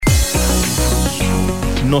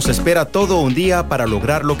Nos espera todo un día para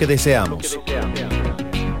lograr lo que deseamos.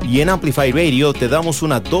 Y en Amplify Radio te damos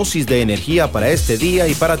una dosis de energía para este día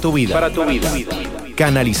y para tu vida.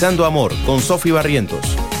 Canalizando Amor con Sofi Barrientos.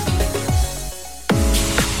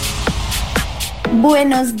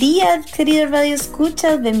 Buenos días, queridos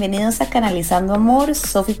radioescuchas. Bienvenidos a Canalizando Amor.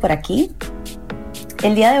 Sofi por aquí.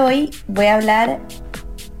 El día de hoy voy a hablar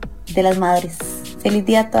de las madres. Feliz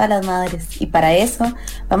día a todas las madres. Y para eso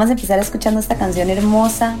vamos a empezar escuchando esta canción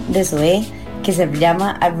hermosa de Zoé que se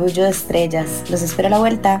llama Arrullo de Estrellas. Los espero a la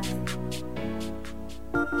vuelta.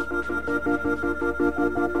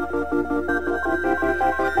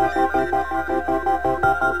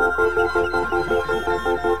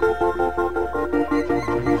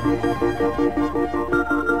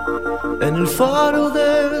 En el faro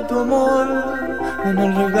de tu amor, en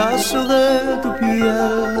el regazo de tu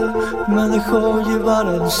piel, me dejó llevar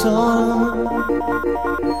el sol.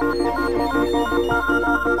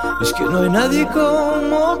 Es que no hay nadie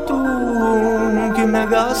como tú que me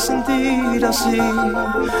haga sentir así,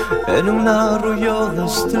 en un arroyo de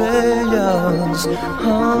estrellas.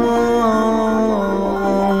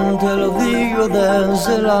 Te lo digo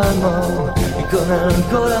desde el alma y con el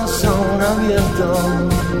corazón abierto.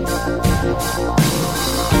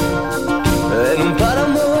 En un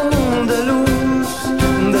páramo de luz,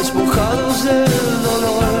 despojados del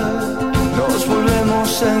dolor, nos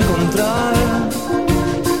volvemos a encontrar.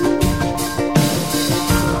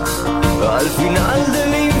 Al final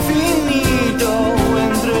del infinito,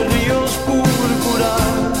 entre ríos púrpura,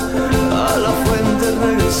 a la fuente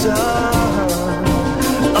regresar.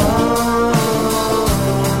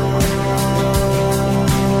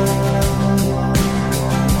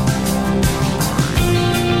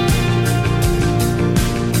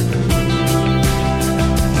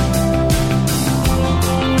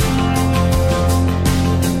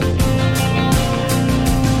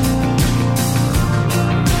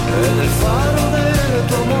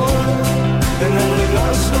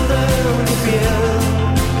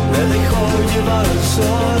 Llevar el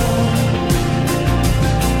sol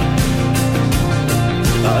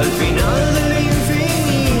al final del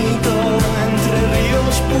infinito, entre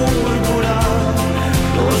ríos púrpura,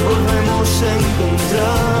 nos volvemos a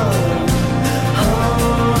encontrar.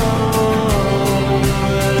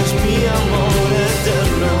 Eres mi amor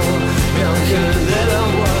eterno, mi ángel de la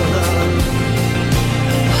guarda.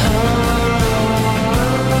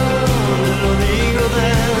 Te lo digo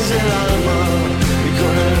desde el alma y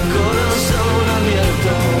con el corazón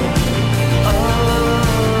abierto.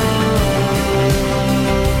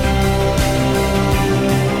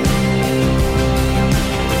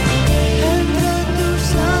 Entre tus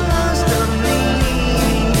alas dormí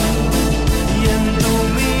y en tu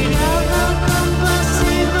mirada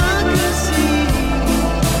compasiva crecí.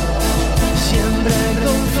 Siempre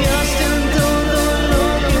confiaste en todo lo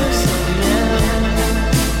que soñé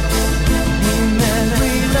y me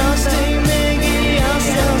cuidaste y me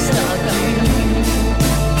guiaste hasta aquí.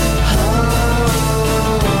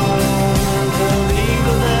 Te lo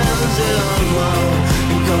digo desde el alma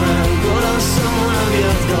y con el corazón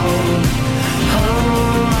abierto.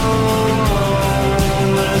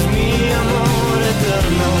 Eres mi amor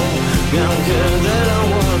eterno, mi ángel de la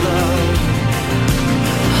guarda.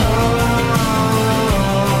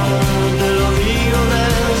 Te lo digo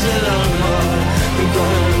desde el alma y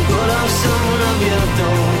con el corazón abierto.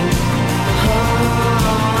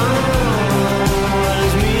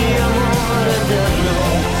 Eres mi amor eterno,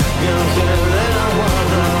 mi ángel de la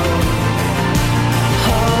guarda.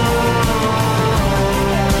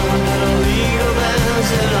 Te lo digo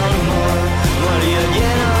desde el alma, María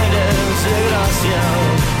llena eres de gracia.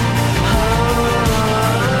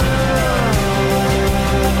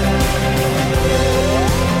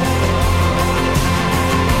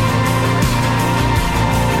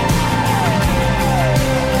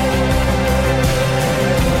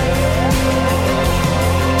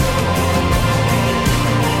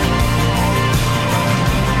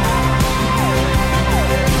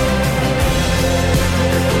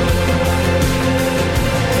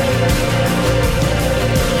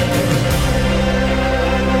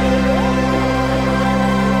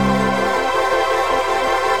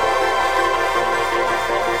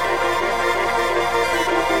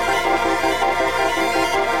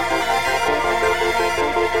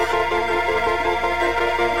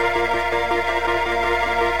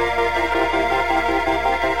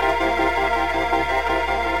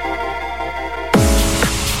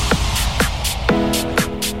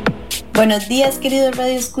 Buenos días, queridos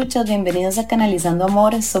radioescuchas, bienvenidos a Canalizando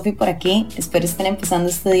Amor. Sofi por aquí. Espero estén empezando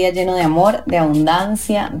este día lleno de amor, de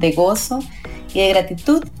abundancia, de gozo y de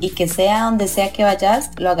gratitud, y que sea donde sea que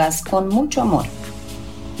vayas, lo hagas con mucho amor.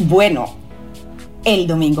 Bueno, el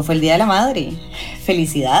domingo fue el Día de la Madre.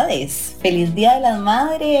 ¡Felicidades! ¡Feliz Día de las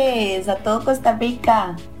Madres! A todo Costa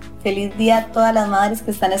Rica. Feliz día a todas las madres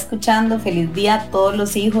que están escuchando. Feliz día a todos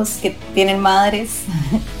los hijos que tienen madres.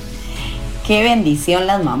 ¡Qué bendición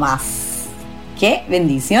las mamás! ¡Qué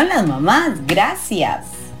bendición las mamás! ¡Gracias!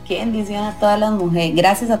 ¡Qué bendición a todas las mujeres!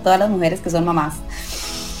 Gracias a todas las mujeres que son mamás.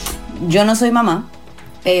 Yo no soy mamá,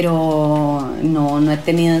 pero no he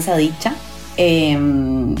tenido esa dicha.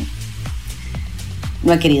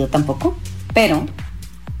 No he querido tampoco, pero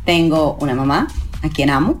tengo una mamá a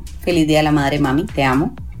quien amo. Feliz Día de la Madre, mami, te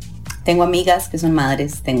amo. Tengo amigas que son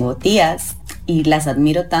madres, tengo tías y las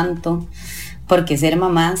admiro tanto porque ser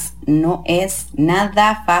mamás no es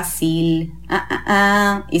nada fácil.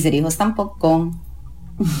 Y ser hijos tampoco.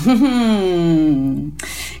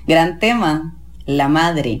 Gran tema, la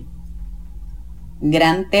madre.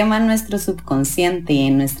 Gran tema en nuestro subconsciente y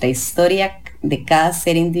en nuestra historia de cada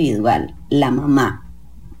ser individual, la mamá.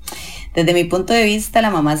 Desde mi punto de vista, la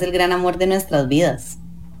mamá es el gran amor de nuestras vidas.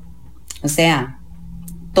 O sea,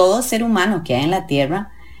 todo ser humano que hay en la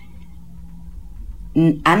tierra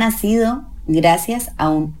ha nacido gracias a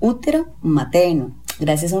un útero materno,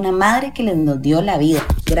 gracias a una madre que nos dio la vida,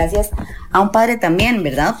 gracias a un padre también,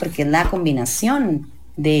 ¿verdad? Porque es la combinación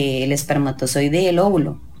del espermatozoide y el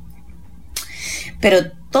óvulo.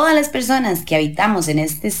 Pero todas las personas que habitamos en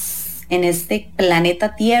este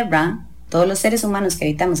planeta Tierra, todos los seres humanos que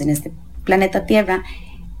habitamos en este planeta Tierra,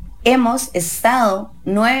 hemos estado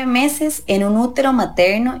 9 meses en un útero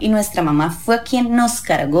materno y nuestra mamá fue quien nos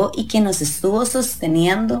cargó y quien nos estuvo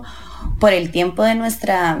sosteniendo por el tiempo de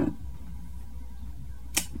nuestro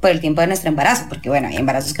embarazo, porque bueno, hay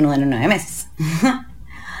embarazos que no duran 9 meses.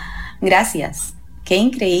 Gracias. Qué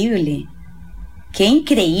increíble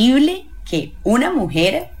que una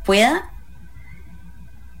mujer pueda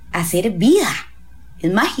hacer vida.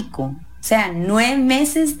 Es mágico. O sea, 9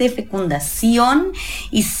 meses de fecundación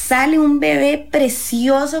y sale un bebé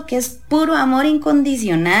precioso que es puro amor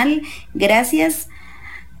incondicional gracias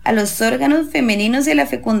a los órganos femeninos de la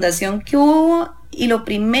fecundación que hubo, y lo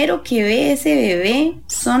primero que ve ese bebé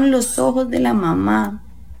son los ojos de la mamá.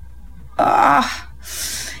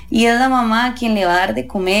 Y es la mamá quien le va a dar de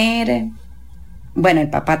comer. Bueno, el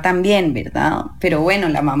papá también, ¿verdad? Pero bueno,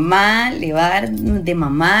 la mamá le va a dar de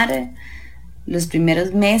mamar los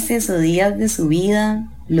primeros meses o días de su vida.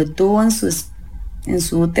 Lo tuvo en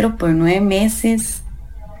su útero por 9 meses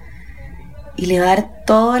y le va a dar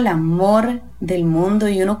todo el amor del mundo,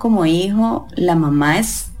 y uno como hijo, la mamá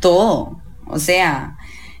es todo. O sea,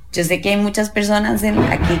 yo sé que hay muchas personas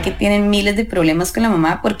aquí que tienen miles de problemas con la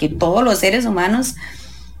mamá, porque todos los seres humanos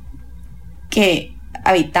que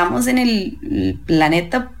habitamos en el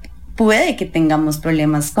planeta puede que tengamos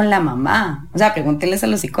problemas con la mamá. O sea, pregúntenles a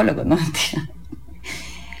los psicólogos, ¿no?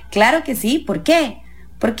 Claro que sí. ¿Por qué?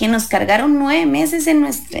 Porque nos cargaron 9 meses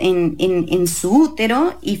en su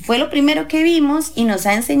útero y fue lo primero que vimos y nos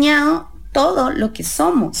ha enseñado todo lo que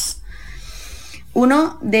somos.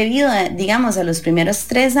 Uno, debido a, digamos, a los primeros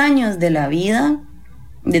 3 años de la vida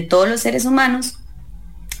de todos los seres humanos,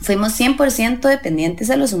 fuimos 100% dependientes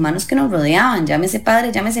a los humanos que nos rodeaban, llámese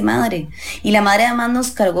padre, llámese madre. Y la madre además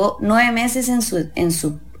nos cargó 9 meses en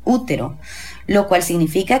su útero, lo cual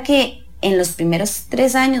significa que en los primeros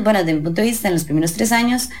 3 años, bueno, desde mi punto de vista, en los primeros 3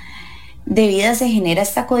 años de vida se genera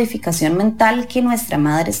esta codificación mental que nuestra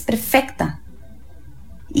madre es perfecta.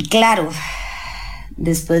 Y claro,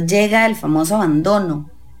 después llega el famoso abandono,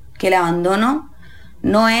 que el abandono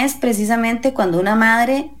no es precisamente cuando una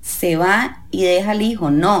madre se va y deja al hijo,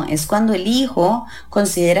 no, es cuando el hijo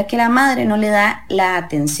considera que la madre no le da la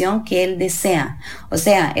atención que él desea. O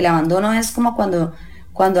sea, el abandono es como cuando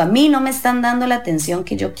a mí no me están dando la atención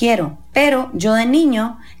que yo quiero, pero yo de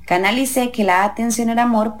niño canalicé que la atención era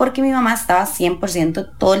amor porque mi mamá estaba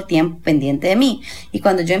 100% todo el tiempo pendiente de mí. Y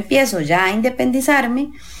cuando yo empiezo ya a independizarme,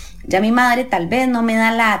 ya mi madre tal vez no me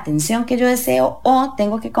da la atención que yo deseo, o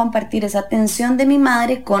tengo que compartir esa atención de mi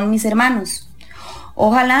madre con mis hermanos.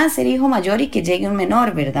 Ojalá ser hijo mayor y que llegue un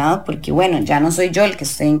menor, ¿verdad? Porque bueno, ya no soy yo el que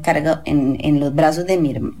estoy encargado en los brazos de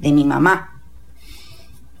mi mamá.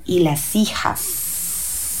 Y las hijas,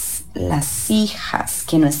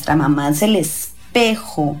 que nuestra mamá es el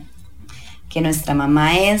espejo, que nuestra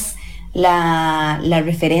mamá es la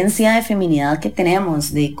referencia de feminidad que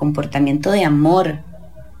tenemos, de comportamiento de amor.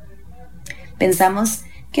 Pensamos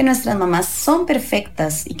que nuestras mamás son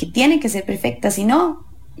perfectas y que tienen que ser perfectas, y no,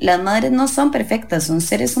 las madres no son perfectas, son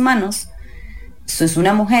seres humanos. Eso es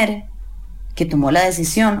una mujer que tomó la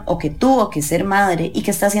decisión o que tuvo que ser madre y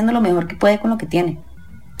que está haciendo lo mejor que puede con lo que tiene.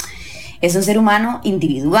 Es un ser humano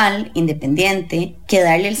individual, independiente, que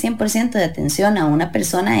darle el 100% de atención a una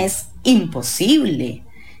persona es imposible.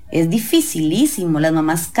 Es dificilísimo. Las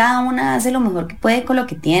mamás cada una hace lo mejor que puede con lo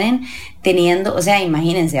que tienen, teniendo, o sea,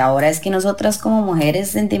 imagínense, ahora es que nosotras como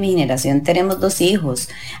mujeres de mi generación tenemos 2 hijos,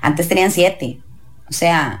 antes tenían 7. O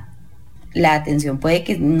sea, la atención puede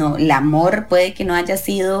que no, el amor puede que no haya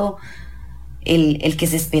sido el que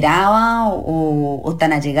se esperaba o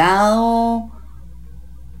tan allegado,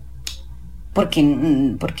 porque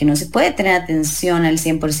no se puede tener atención al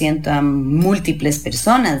 100% a múltiples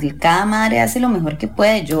personas. Cada madre hace lo mejor que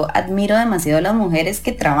puede. Yo admiro demasiado a las mujeres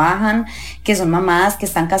que trabajan, que son mamás, que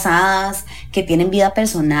están casadas, que tienen vida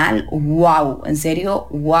personal. ¡Wow! En serio,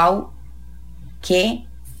 ¡wow! ¡Qué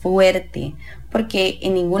fuerte! Porque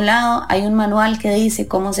en ningún lado hay un manual que dice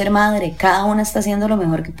cómo ser madre. Cada una está haciendo lo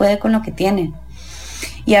mejor que puede con lo que tiene.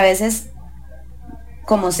 Y a veces,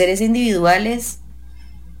 como seres individuales,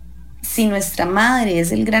 si nuestra madre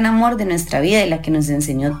es el gran amor de nuestra vida y la que nos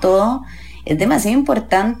enseñó todo, es demasiado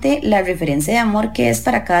importante la referencia de amor que es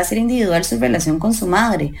para cada ser individual su relación con su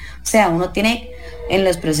madre. O sea, uno tiene, en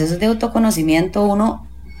los procesos de autoconocimiento, uno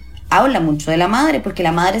habla mucho de la madre, porque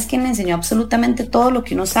la madre es quien le enseñó absolutamente todo lo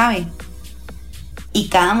que uno sabe. Y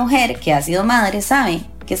cada mujer que ha sido madre sabe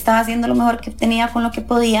que estaba haciendo lo mejor que tenía con lo que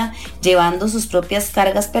podía, llevando sus propias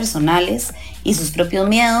cargas personales y sus propios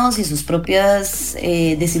miedos y sus propias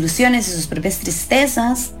desilusiones y sus propias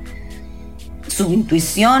tristezas, su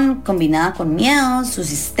intuición combinada con miedos, sus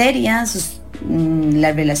histerias,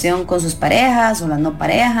 la relación con sus parejas o las no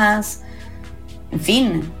parejas, en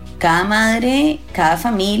fin. Cada madre, cada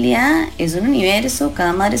familia es un universo,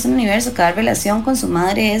 cada madre es un universo, cada relación con su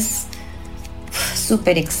madre es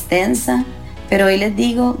súper extensa. Pero hoy les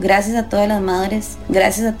digo, gracias a todas las madres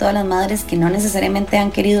que no necesariamente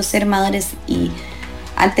han querido ser madres y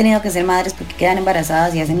han tenido que ser madres porque quedan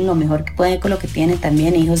embarazadas y hacen lo mejor que pueden con lo que tienen,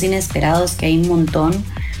 también hijos inesperados, que hay un montón.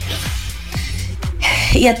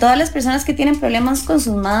 Y a todas las personas que tienen problemas con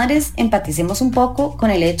sus madres, empaticemos un poco con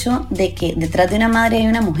el hecho de que detrás de una madre hay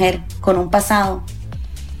una mujer con un pasado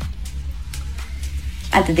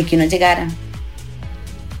antes de que uno llegara,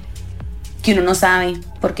 que uno no sabe,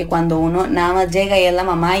 porque cuando uno nada más llega y es la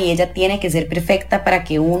mamá y ella tiene que ser perfecta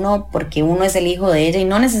porque uno es el hijo de ella, y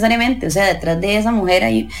no necesariamente. O sea, detrás de esa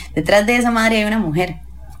madre hay una mujer,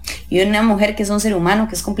 y una mujer que es un ser humano,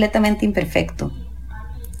 que es completamente imperfecto,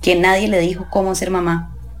 que nadie le dijo cómo ser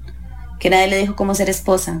mamá, que nadie le dijo cómo ser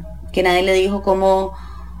esposa, que nadie le dijo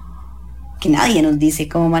que nadie nos dice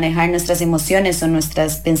cómo manejar nuestras emociones o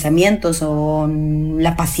nuestros pensamientos o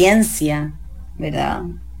la paciencia, ¿verdad?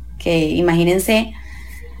 Que imagínense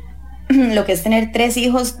lo que es tener 3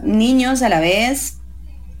 hijos, niños a la vez,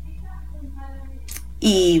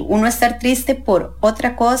 y uno estar triste por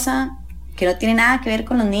otra cosa que no tiene nada que ver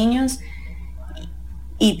con los niños,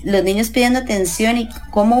 y los niños pidiendo atención, y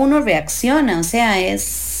cómo uno reacciona. O sea,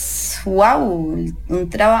 es wow,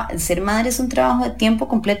 ser madre es un trabajo de tiempo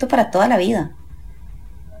completo para toda la vida,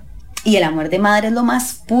 y el amor de madre es lo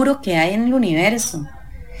más puro que hay en el universo.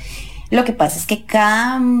 Lo que pasa es que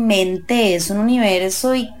cada mente es un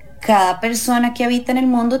universo, y cada persona que habita en el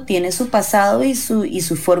mundo tiene su pasado y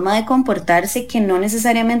su forma de comportarse, que no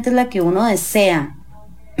necesariamente es la que uno desea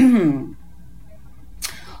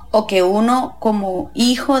o que uno como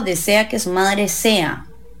hijo desea que su madre sea.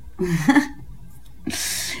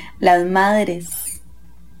 Las madres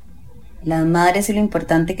y lo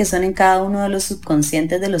importante que son en cada uno de los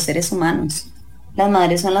subconscientes de los seres humanos. Las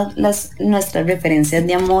madres son nuestras referencias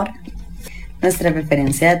de amor, nuestra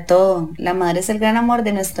referencia de todo. La madre es el gran amor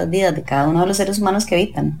de nuestras vidas, de cada uno de los seres humanos que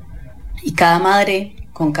habitan. Y cada madre,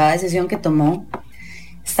 con cada decisión que tomó,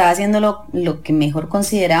 estaba haciendo lo que mejor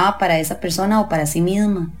consideraba para esa persona o para sí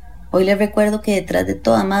misma. Hoy les recuerdo que detrás de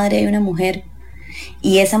toda madre hay una mujer.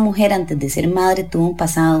 Y esa mujer, antes de ser madre, tuvo un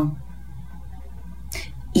pasado.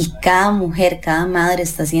 Y cada mujer, cada madre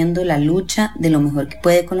está haciendo la lucha de lo mejor que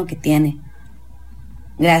puede con lo que tiene.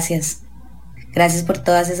 Gracias. Gracias por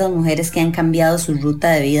todas esas mujeres que han cambiado su ruta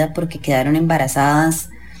de vida porque quedaron embarazadas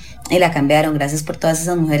y la cambiaron. Gracias por todas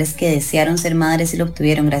esas mujeres que desearon ser madres y lo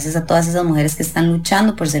obtuvieron. Gracias a todas esas mujeres que están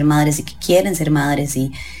luchando por ser madres y que quieren ser madres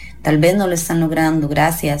y tal vez no lo están logrando.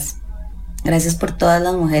 Gracias. Gracias por todas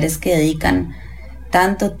las mujeres que dedican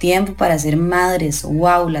tanto tiempo para ser madres.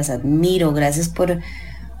 Wow, las admiro. Gracias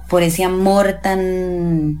por ese amor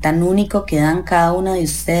tan único que dan cada una de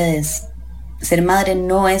ustedes. Ser madre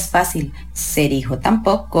no es fácil, ser hijo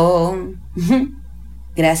tampoco.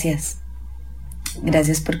 Gracias.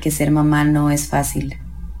 Gracias porque ser mamá no es fácil.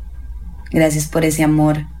 Gracias por ese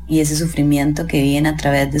amor y ese sufrimiento que viven a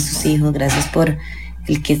través de sus hijos. Gracias por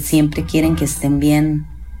el que siempre quieren que estén bien.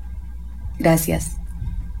 Gracias.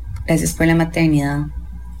 Gracias por la maternidad.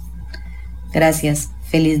 Gracias.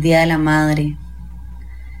 Feliz Día de la Madre.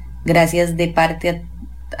 Gracias de parte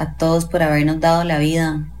a todos por habernos dado la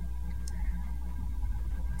vida.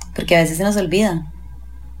 Porque a veces se nos olvida.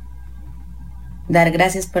 Dar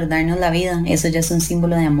gracias por darnos la vida. Eso ya es un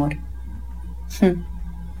símbolo de amor.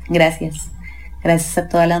 Gracias. Gracias a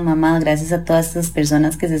todas las mamás. Gracias a todas estas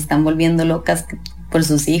personas que se están volviendo locas por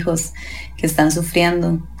sus hijos, que están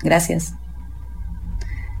sufriendo. Gracias.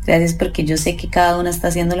 Gracias porque yo sé que cada una está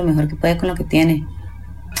haciendo lo mejor que puede con lo que tiene.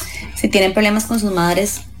 Si tienen problemas con sus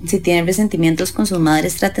madres, si tienen resentimientos con sus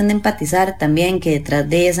madres, traten de empatizar también que detrás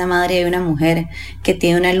de esa madre hay una mujer que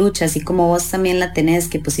tiene una lucha, así como vos también la tenés,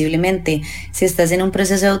 que posiblemente si estás en un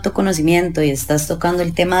proceso de autoconocimiento y estás tocando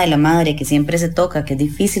el tema de la madre, que siempre se toca, que es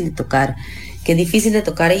difícil de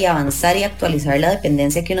tocar y avanzar y actualizar la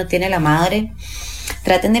dependencia que uno tiene de la madre,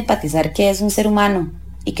 traten de empatizar que es un ser humano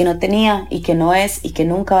y que no tenía y que no es y que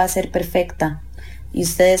nunca va a ser perfecta. Y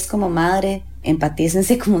ustedes como madre,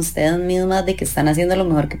 empatícense con ustedes mismas de que están haciendo lo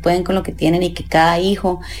mejor que pueden con lo que tienen y que cada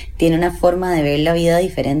hijo tiene una forma de ver la vida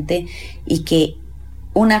diferente y que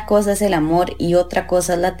una cosa es el amor y otra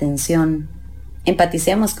cosa es la atención.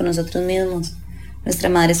 Empaticemos con nosotros mismos. Nuestra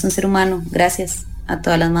madre es un ser humano. Gracias a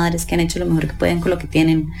todas las madres que han hecho lo mejor que pueden con lo que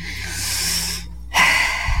tienen.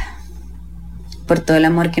 Por todo el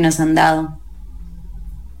amor que nos han dado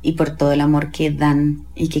y por todo el amor que dan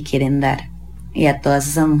y que quieren dar. Y a todas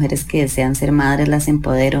esas mujeres que desean ser madres las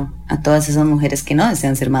empodero. A todas esas mujeres que no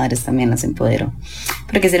desean ser madres también las empodero.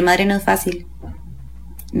 Porque ser madre no es fácil.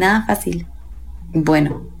 Nada fácil.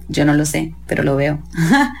 Bueno, yo no lo sé, pero lo veo.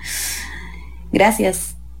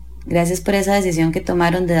 Gracias. Gracias por esa decisión que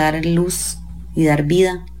tomaron de dar luz y dar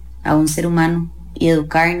vida a un ser humano y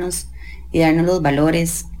educarnos y darnos los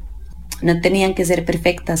valores. No tenían que ser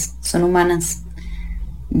perfectas, son humanas.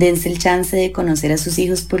 Dense el chance de conocer a sus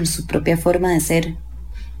hijos por su propia forma de ser.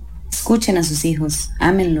 Escuchen a sus hijos,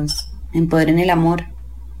 ámenlos, empoderen el amor.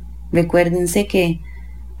 Recuérdense que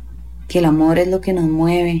el amor es lo que nos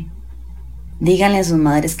mueve. Díganle a sus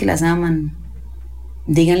madres que las aman.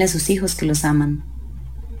 Díganle a sus hijos que los aman.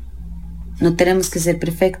 No tenemos que ser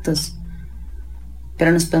perfectos,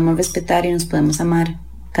 pero nos podemos respetar y nos podemos amar.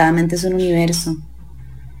 Cada mente es un universo.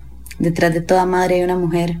 Detrás de toda madre hay una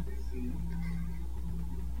mujer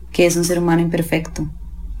que es un ser humano imperfecto.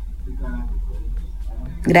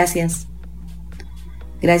 Gracias.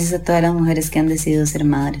 Gracias a todas las mujeres que han decidido ser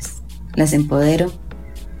madres. Las empodero.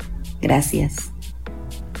 Gracias.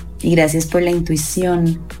 Y gracias por la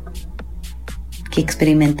intuición que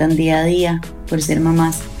experimentan día a día por ser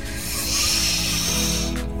mamás.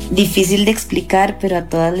 Difícil de explicar, pero a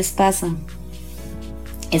todas les pasa.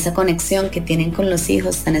 Esa conexión que tienen con los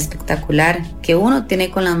hijos tan espectacular que uno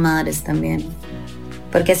tiene con las madres también.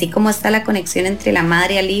 Porque así como está la conexión entre la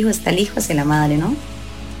madre al hijo, está el hijo hacia la madre, ¿no?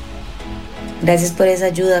 Gracias por esa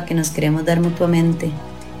ayuda que nos queremos dar mutuamente,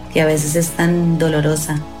 que a veces es tan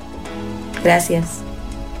dolorosa. Gracias.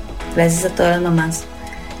 Gracias a todas las mamás.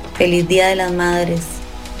 Feliz Día de las Madres.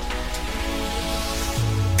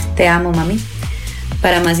 Te amo, mami.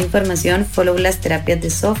 Para más información, follow las terapias de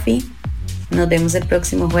Sophie. Nos vemos el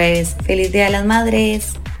próximo jueves. Feliz Día de las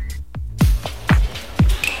Madres.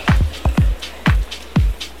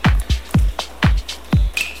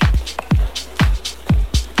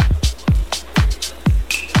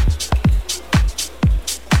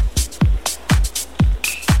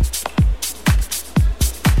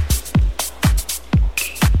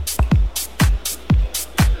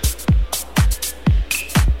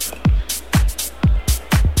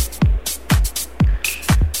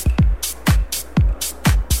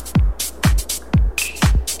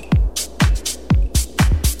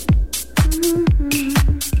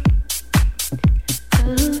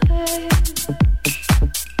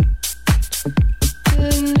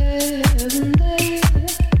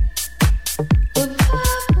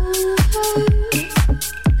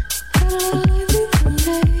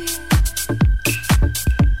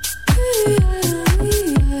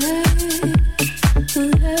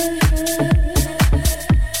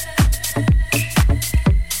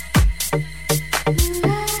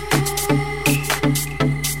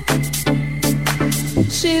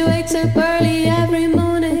 She wakes up early every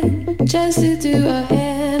morning just to do her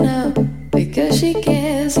hair now because she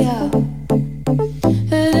cares, yeah.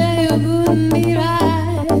 And then you wouldn't be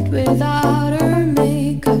right without her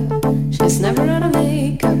makeup. She's never out of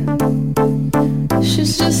makeup.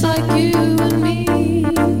 She's just like you and me,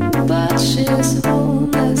 but she's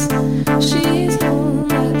homeless. She's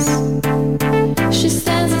homeless. She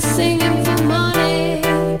stands there singing for money.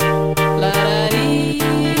 La-da-dee.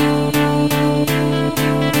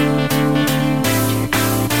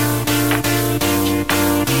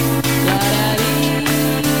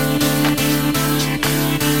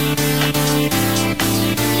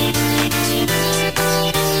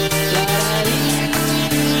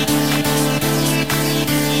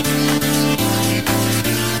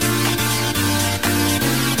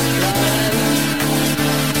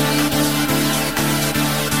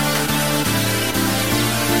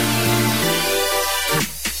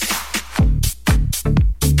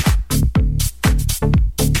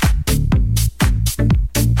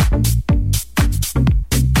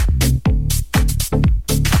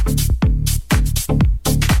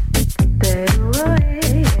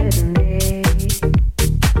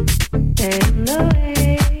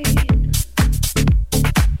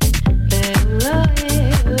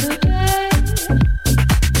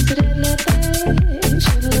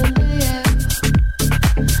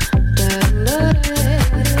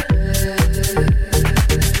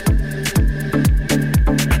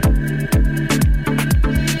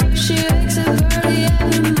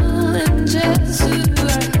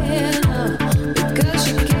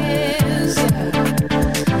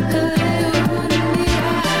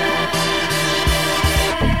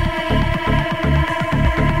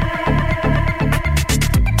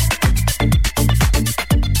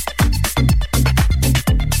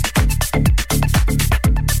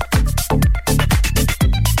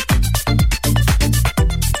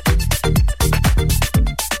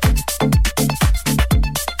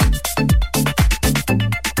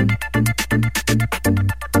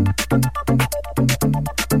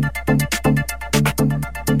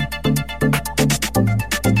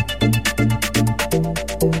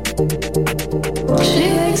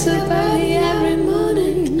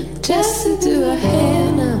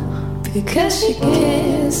 because she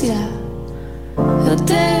cares, yeah. Her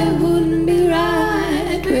day wouldn't be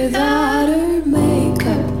right without her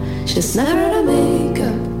makeup. She's never out of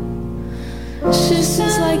makeup. She's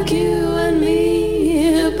just like you and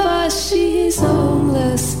me, but she's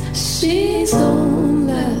homeless. She's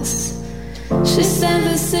homeless. She stands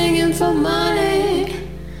there singing for money.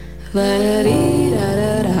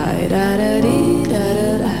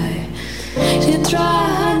 She try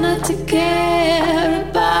hard not to care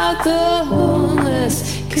about the homeless,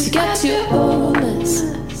 'cause you got your homeless.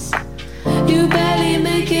 You barely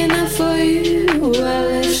making it for you. Well,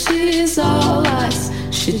 if she's all eyes,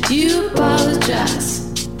 should you apologize?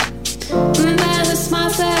 And then the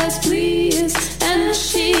smile says please, and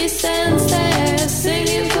she stands there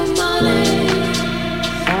singing for money.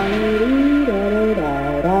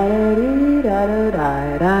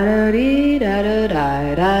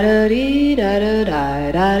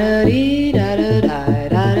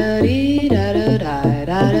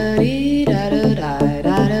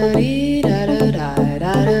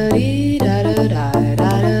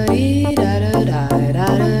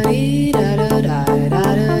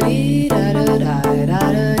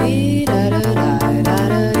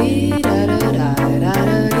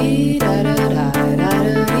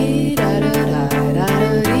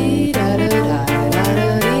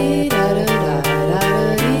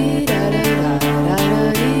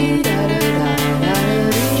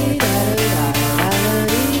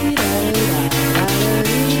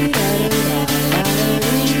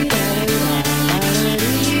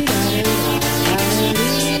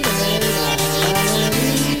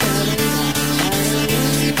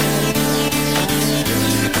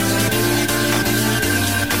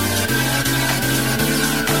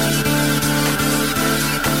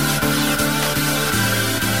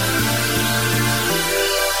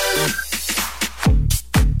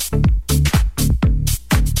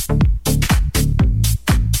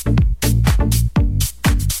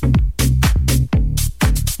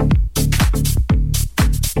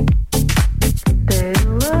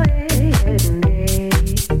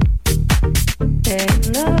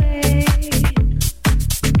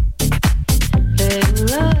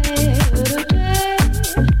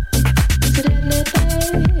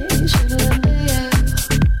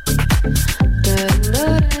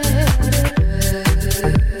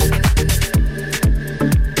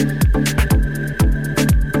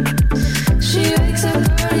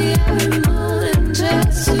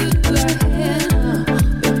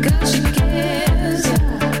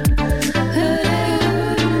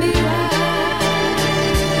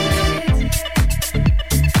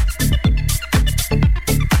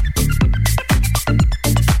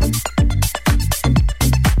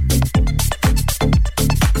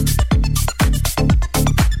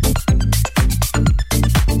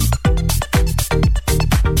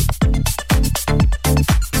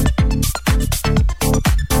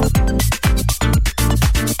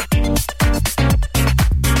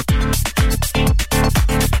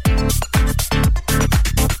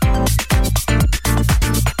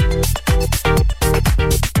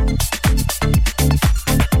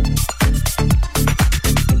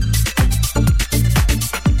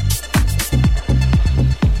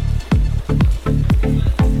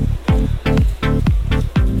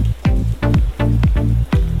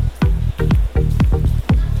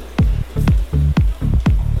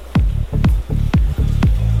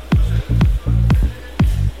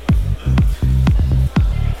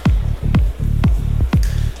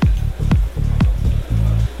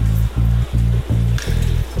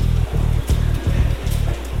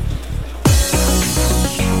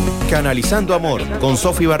 Canalizando Amor con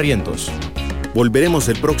Sofi Barrientos. Volveremos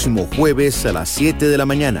el próximo jueves a las 7 de la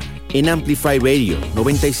mañana en Amplify Radio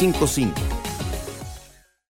 95.5.